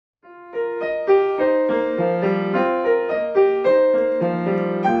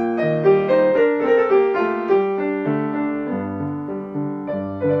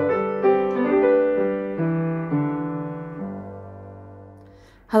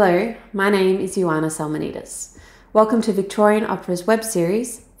Hello, my name is Ioana Salmonides. Welcome to Victorian Opera's web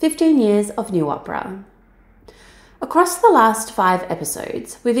series, 15 Years of New Opera. Across the last 5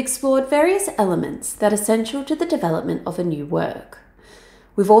 episodes, we've explored various elements that are central to the development of a new work.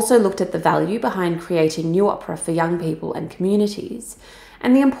 We've also looked at the value behind creating new opera for young people and communities,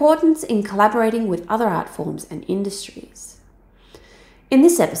 and the importance in collaborating with other art forms and industries. In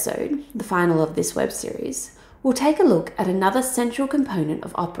this episode, the final of this web series, we'll take a look at another central component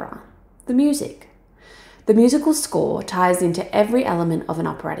of opera, the music. The musical score ties into every element of an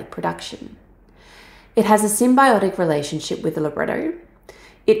operatic production. It has a symbiotic relationship with the libretto.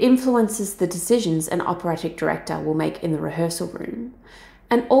 It influences the decisions an operatic director will make in the rehearsal room,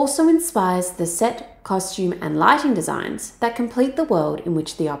 and also inspires the set, costume, and lighting designs that complete the world in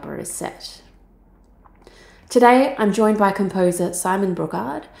which the opera is set. Today, I'm joined by composer Simon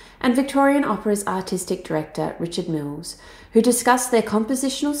Brookhard and Victorian Opera's artistic director Richard Mills, who discuss their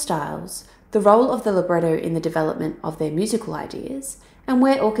compositional styles, the role of the libretto in the development of their musical ideas, and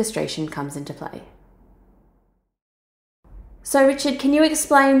where orchestration comes into play. So Richard, can you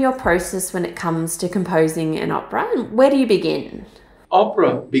explain your process when it comes to composing an opera, and where do you begin?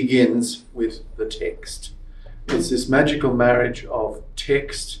 Opera begins with the text. It's this magical marriage of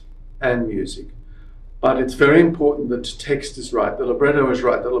text and music. But it's very important that the text is right, the libretto is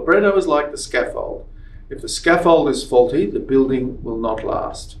right. The libretto is like the scaffold. If the scaffold is faulty, the building will not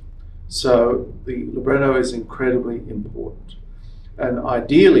last. So the libretto is incredibly important, and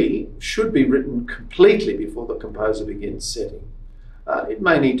ideally should be written completely before the composer begins setting. It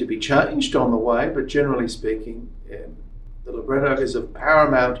may need to be changed on the way, but generally speaking, the libretto is of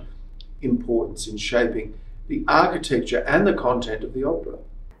paramount importance in shaping the architecture and the content of the opera.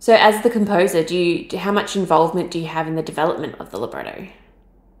 So as the composer, how much involvement do you have in the development of the libretto?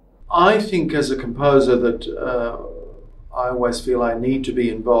 I think as a composer that I always feel I need to be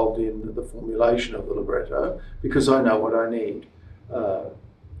involved in the formulation of the libretto because I know what I need.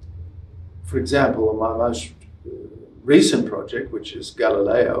 For example, my most recent project, which is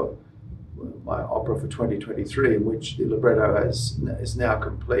Galileo, my opera for 2023, in which the libretto is now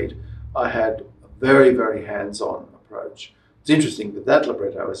complete, I had a very, very hands-on approach. It's interesting that that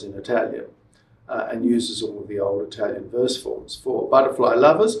libretto is in Italian and uses all of the old Italian verse forms. For Butterfly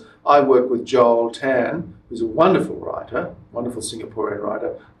Lovers, I work with Joel Tan, who's a wonderful writer, wonderful Singaporean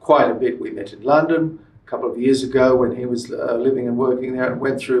writer, quite a bit. We met in London a couple of years ago when he was living and working there, and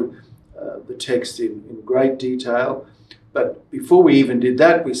went through the text in great detail. But before we even did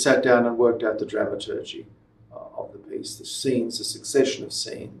that, we sat down and worked out the dramaturgy of the piece, the scenes, the succession of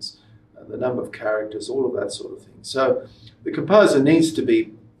scenes, the number of characters, all of that sort of thing. So the composer needs to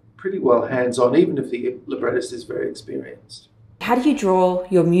be pretty well hands-on, even if the librettist is very experienced. How do you draw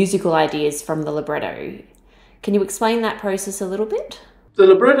your musical ideas from the libretto? Can you explain that process a little bit? The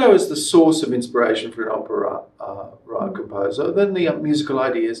libretto is the source of inspiration for an opera composer. Then the musical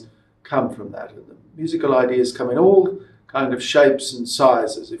ideas come from that. And the musical ideas come in all kind of shapes and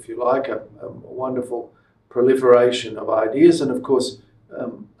sizes, if you like, a wonderful proliferation of ideas. And of course,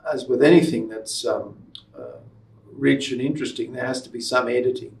 as with anything that's rich and interesting, there has to be some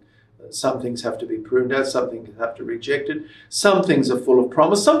editing. Some things have to be pruned out, some things have to be rejected. Some things are full of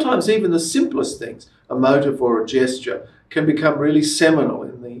promise. Sometimes even the simplest things, a motive or a gesture, can become really seminal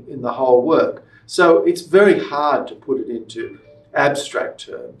in the whole work. So it's very hard to put it into abstract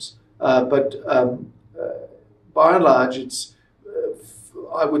terms. But by and large,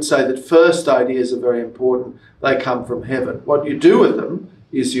 I would say that first ideas are very important. They come from heaven. What you do with them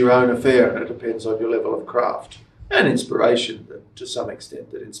is your own affair, and it depends on your level of craft and inspiration to some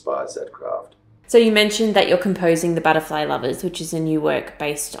extent that inspires that craft. So you mentioned that you're composing The Butterfly Lovers, which is a new work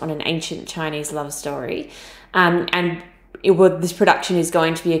based on an ancient Chinese love story. This production is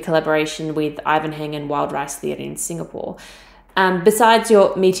going to be a collaboration with Ivan Heng and Wild Rice Theatre in Singapore. Besides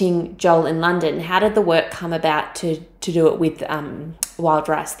your meeting Joel in London, how did the work come about to do it with Wild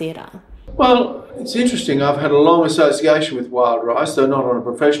Rice Theatre? Well, it's interesting. I've had a long association with Wild Rice, though not on a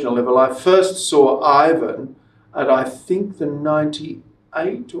professional level. I first saw Ivan at, I think, the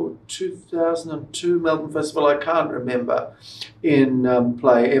 98 or 2002 Melbourne Festival, I can't remember, in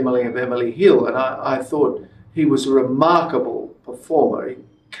play Emily of Emily Hill. And I thought he was a remarkable performer. He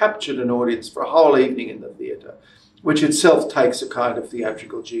captured an audience for a whole evening in the theatre, which itself takes a kind of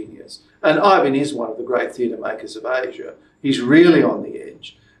theatrical genius. And Ivan is one of the great theatre makers of Asia. He's really on the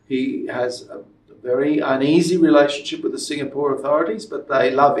edge. He has a very uneasy relationship with the Singapore authorities, but they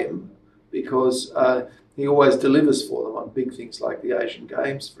love him because he always delivers for them on big things like the Asian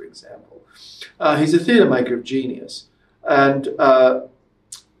Games, for example. He's a theatre maker of genius. And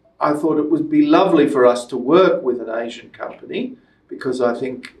I thought it would be lovely for us to work with an Asian company because I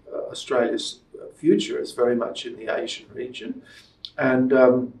think Australia's future is very much in the Asian region. And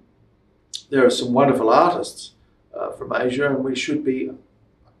there are some wonderful artists from Asia, and we should be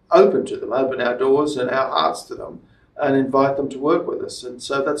open to them, open our doors and our hearts to them, and invite them to work with us. And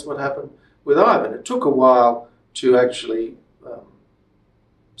so that's what happened with Ivan. It took a while to actually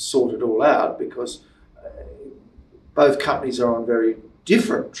sort it all out, because both companies are on very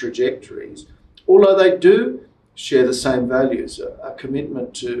different trajectories, although they do share the same values, a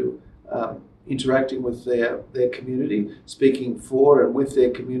commitment to interacting with their community, speaking for and with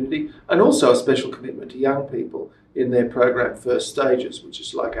their community, and also a special commitment to young people in their program First Stages, which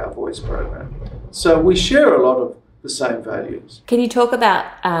is like our voice program. So we share a lot of the same values. Can you talk about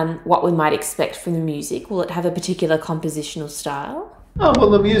what we might expect from the music? Will it have a particular compositional style? Oh, well,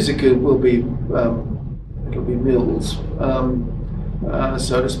 the music will be, it'll be Mills,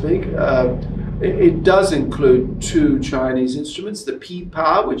 so to speak. It does include two Chinese instruments, the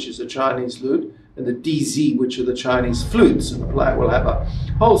pi, which is a Chinese lute, and the dz, which are the Chinese flutes, and the player will have a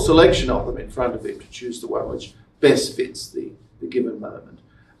whole selection of them in front of him to choose the one which best fits the given moment.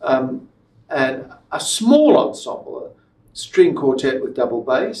 And a small ensemble, a string quartet with double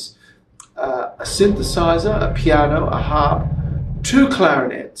bass, a synthesizer, a piano, a harp, two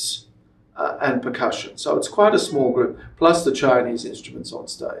clarinets, and percussion. So it's quite a small group, plus the Chinese instruments on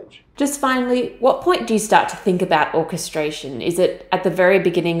stage. Just finally, what point do you start to think about orchestration? Is it at the very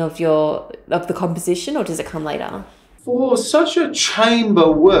beginning of the composition, or does it come later? For such a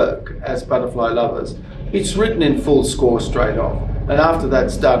chamber work as Butterfly Lovers, it's written in full score straight off. And after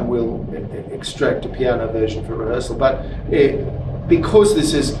that's done, we'll extract a piano version for rehearsal. But because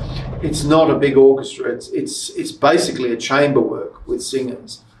it's not a big orchestra, it's basically a chamber work with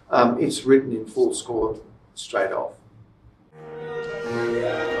singers. It's written in full score straight off.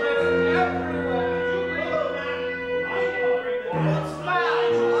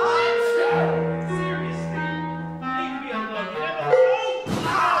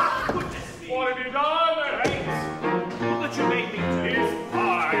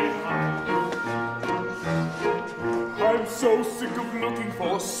 I'm so sick of looking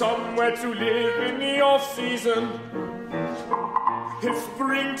for somewhere to live in the off-season. It's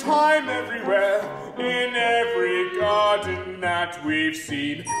springtime everywhere, in every garden that we've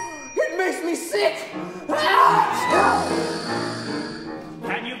seen. It makes me sick!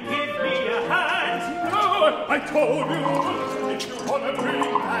 Can you give me a hand? No, I told you, if you want to bring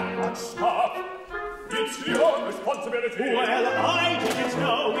that much stuff, it's your responsibility. Well, I didn't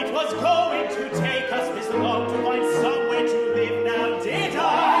know it was going to take us this long to find somewhere to live now, did I?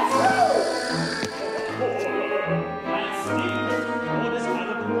 And still, orders have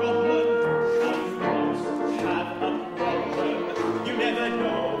a problem. I have a problem. You never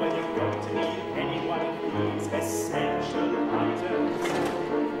know when you're going to need any one of these essential items.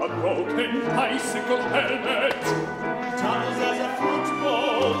 A broken bicycle helmet, doubles as a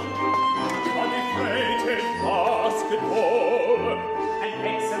football, deflated basketball, an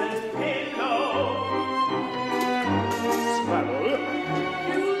excellent pillow. Scrabble.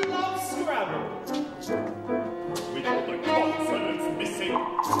 You love Scrabble. With all the consonants missing.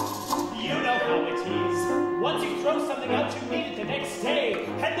 You know how it is. Once you throw something out, you need it the next day,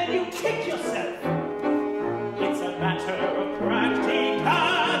 and then you kick yourself. It's a matter of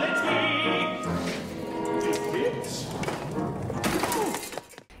practicality. Is it?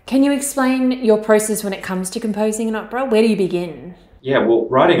 Can you explain your process when it comes to composing an opera? Where do you begin? Yeah, well,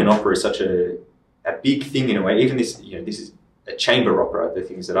 writing an opera is such a big thing in a way. Even this, this is a chamber opera. The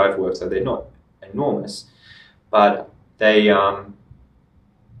things that I've worked on, they're not enormous, but they,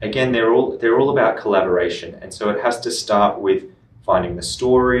 again, they're all about collaboration. And so it has to start with finding the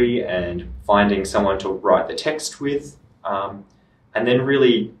story and finding someone to write the text with, and then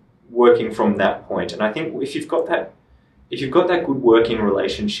really working from that point. And I think if you've got that good working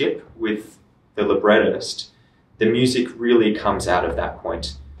relationship with the librettist, the music really comes out of that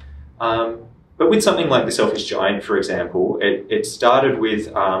point. But with something like The Selfish Giant, for example, it started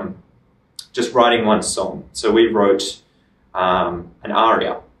with just writing one song. So we wrote an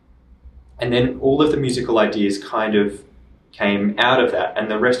aria, and then all of the musical ideas kind of came out of that,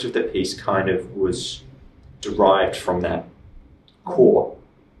 and the rest of the piece kind of was derived from that core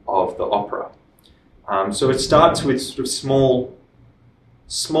of the opera. So it starts with sort of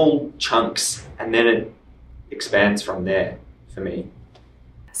small chunks, and then it expands from there for me.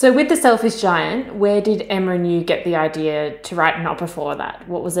 So with The Selfish Giant, where did Emma and you get the idea to write an opera for that?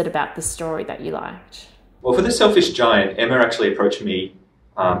 What was it about the story that you liked? Well, for The Selfish Giant, Emma actually approached me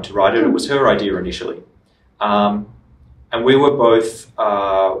to write it. It was her idea initially. And we were both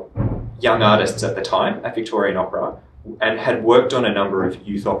young artists at the time at Victorian Opera. and had worked on a number of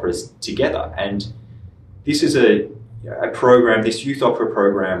youth operas together. And this is a program, this youth opera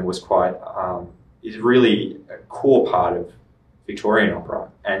program was is really a core part of Victorian opera,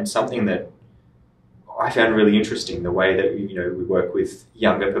 and something that I found really interesting, the way that we work with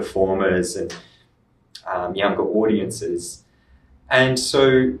younger performers and younger audiences. And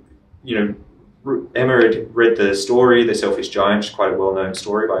so, Emma had read the story, The Selfish Giant, quite a well-known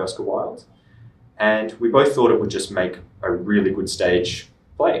story by Oscar Wilde, and we both thought it would just make a really good stage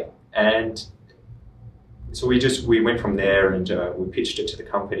play. And so we went from there, and we pitched it to the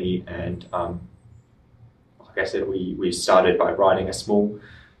company, and like I said, we started by writing a small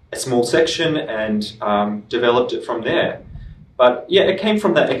section and developed it from there. But yeah, it came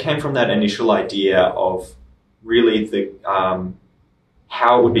from that initial idea of really the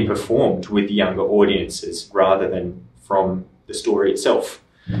how it would be performed with younger audiences rather than from the story itself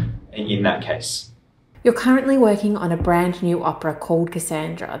in that case. You're currently working on a brand new opera called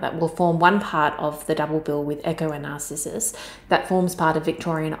Cassandra that will form one part of the double bill with Echo and Narcissus that forms part of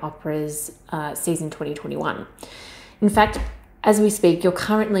Victorian Opera's season 2021. In fact, as we speak, you're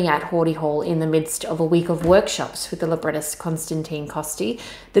currently at Hawdy Hall in the midst of a week of workshops with the librettist Constantine Costi,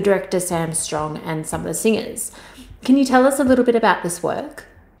 the director Sam Strong, and some of the singers. Can you tell us a little bit about this work?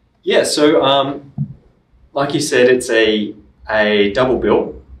 Yeah, so like you said, it's a double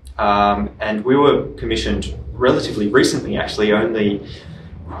bill. And we were commissioned relatively recently, actually, only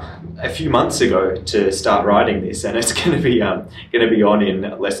a few months ago, to start writing this, and it's going to be on in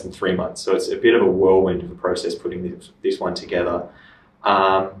less than 3 months. So it's a bit of a whirlwind of a process putting this one together.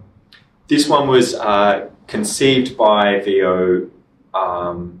 This one was conceived by VO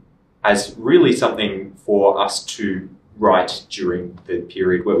as really something for us to write during the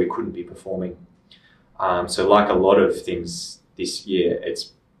period where we couldn't be performing. So like a lot of things this year,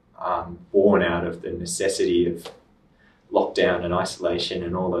 it's born out of the necessity of lockdown and isolation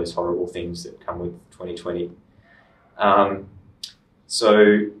and all those horrible things that come with 2020.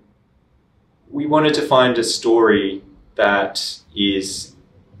 So we wanted to find a story that is,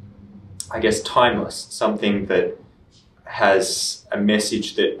 I guess, timeless, something that has a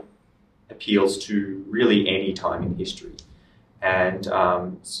message that appeals to really any time in history. And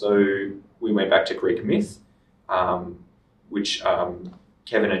so we went back to Greek myth, which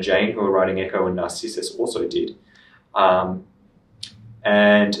Kevin and Jane, who are writing Echo and Narcissus, also did.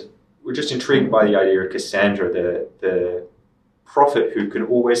 And we're just intrigued by the idea of Cassandra, the prophet who can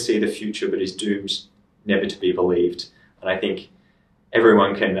always see the future but is doomed never to be believed. And I think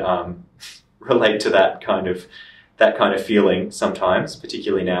everyone can relate to that kind of feeling sometimes,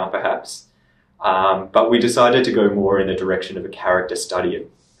 particularly now perhaps. But we decided to go more in the direction of a character study of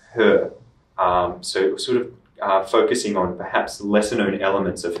her. So sort of focusing on perhaps lesser known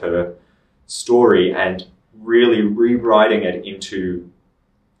elements of her story and really rewriting it into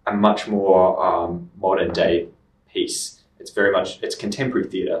a much more modern day piece. It's contemporary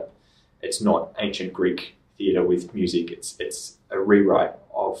theatre. It's not ancient Greek theatre with music. It's a rewrite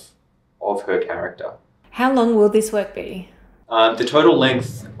of her character. How long will this work be? The total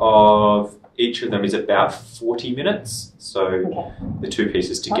length of each of them is about 40 minutes. So the two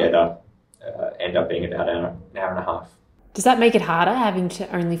pieces together end up being about an hour and a half. Does that make it harder, having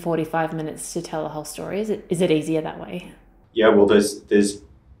to only 45 minutes to tell a whole story? Is it easier that way? Yeah, well, there's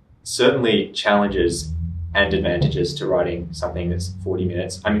certainly challenges and advantages to writing something that's 40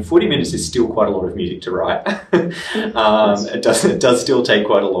 minutes. I mean, 40 minutes is still quite a lot of music to write. It does still take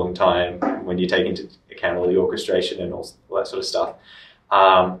quite a long time when you take into account all the orchestration and all that sort of stuff.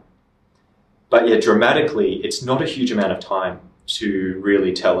 But yeah, dramatically, it's not a huge amount of time to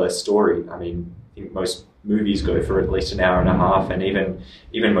really tell a story. I mean, I think most movies go for at least an hour and a half, and even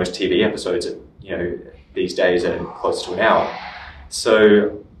most TV episodes, these days are close to an hour.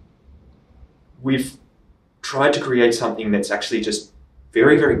 So we've tried to create something that's actually just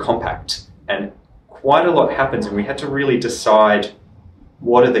very, very compact, and quite a lot happens, and we had to really decide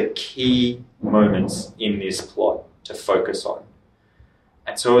what are the key moments in this plot to focus on.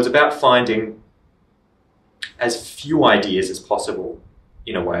 And so it was about finding as few ideas as possible,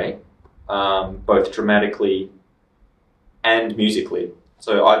 in a way, both dramatically and musically.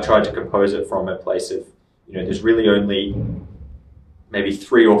 So I tried to compose it from a place of, there's really only maybe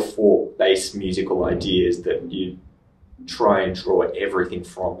 3 or 4 base musical ideas that you try and draw everything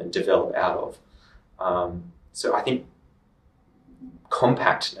from and develop out of. So I think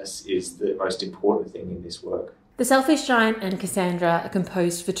compactness is the most important thing in this work. The Selfish Giant and Cassandra are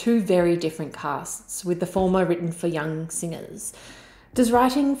composed for 2 very different casts, with the former written for young singers. Does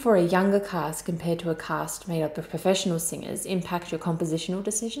writing for a younger cast compared to a cast made up of professional singers impact your compositional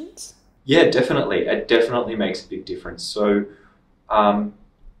decisions? Yeah, definitely. It definitely makes a big difference. So, I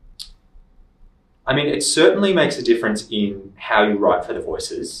mean, it certainly makes a difference in how you write for the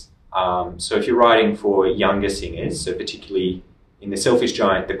voices. So if you're writing for younger singers, so particularly in The Selfish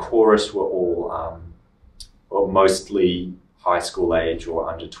Giant, the chorus were all or mostly high school age or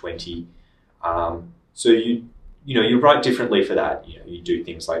under 20. So you write differently for that. You do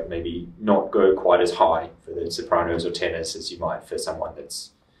things like maybe not go quite as high for the sopranos or tenors as you might for someone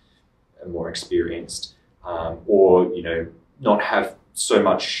that's more experienced, or not have so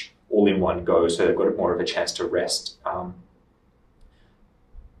much all in one go, so they've got more of a chance to rest.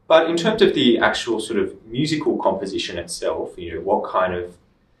 But in terms of the actual sort of musical composition itself, what kind of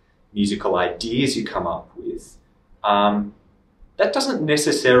musical ideas you come up with, that doesn't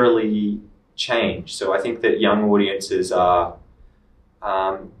necessarily change. So I think that young audiences are,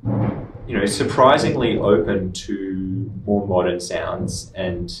 surprisingly open to more modern sounds,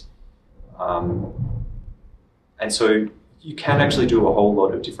 and so you can actually do a whole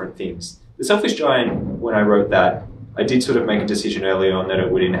lot of different things. The Selfish Giant, when I wrote that, I did sort of make a decision early on that it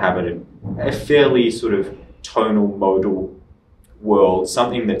would inhabit a fairly sort of tonal, modal world,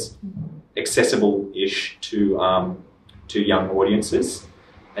 something that's accessible-ish to young audiences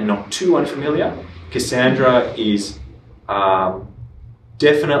and not too unfamiliar. Cassandra is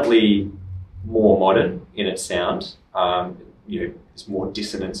definitely more modern in its sound. There's more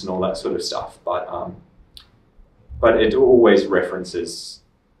dissonance and all that sort of stuff, but it always references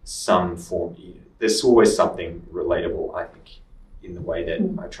some form. There's always something relatable, I think, in the way that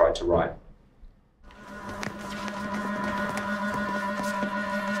I tried to write.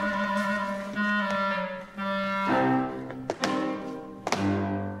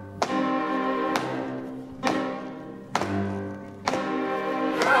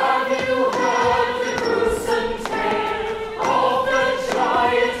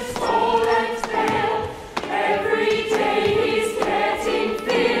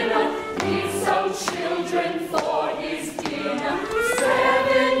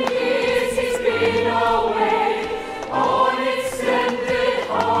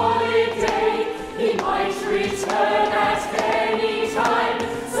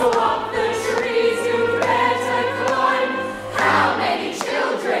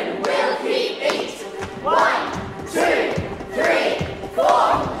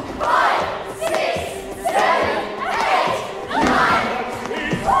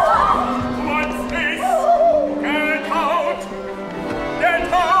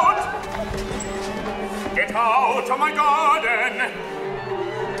 Out of my garden,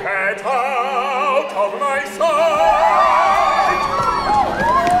 get out of my sight.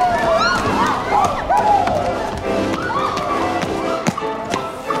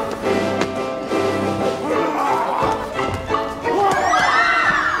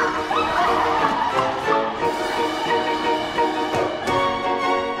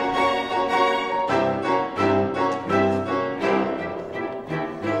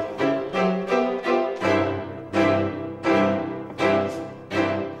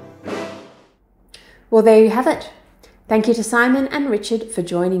 Well, there you have it. Thank you to Simon and Richard for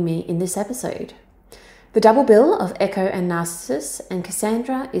joining me in this episode. The double bill of Echo and Narcissus and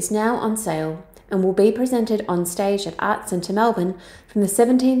Cassandra is now on sale and will be presented on stage at Arts Centre Melbourne from the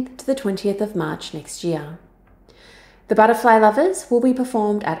 17th to the 20th of March next year. The Butterfly Lovers will be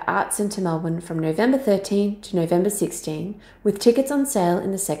performed at Arts Centre Melbourne from November 13 to November 16, with tickets on sale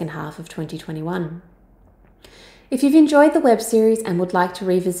in the second half of 2021. If you've enjoyed the web series and would like to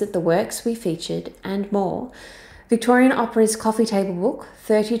revisit the works we featured and more, Victorian Opera's coffee table book,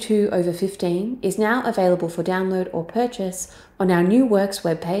 32 over 15, is now available for download or purchase on our new works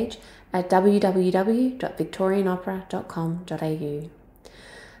webpage at www.victorianopera.com.au.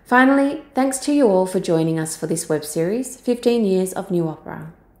 Finally, thanks to you all for joining us for this web series, 15 Years of New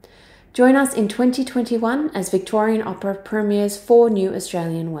Opera. Join us in 2021 as Victorian Opera premieres 4 new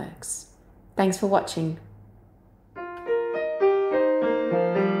Australian works. Thanks for watching.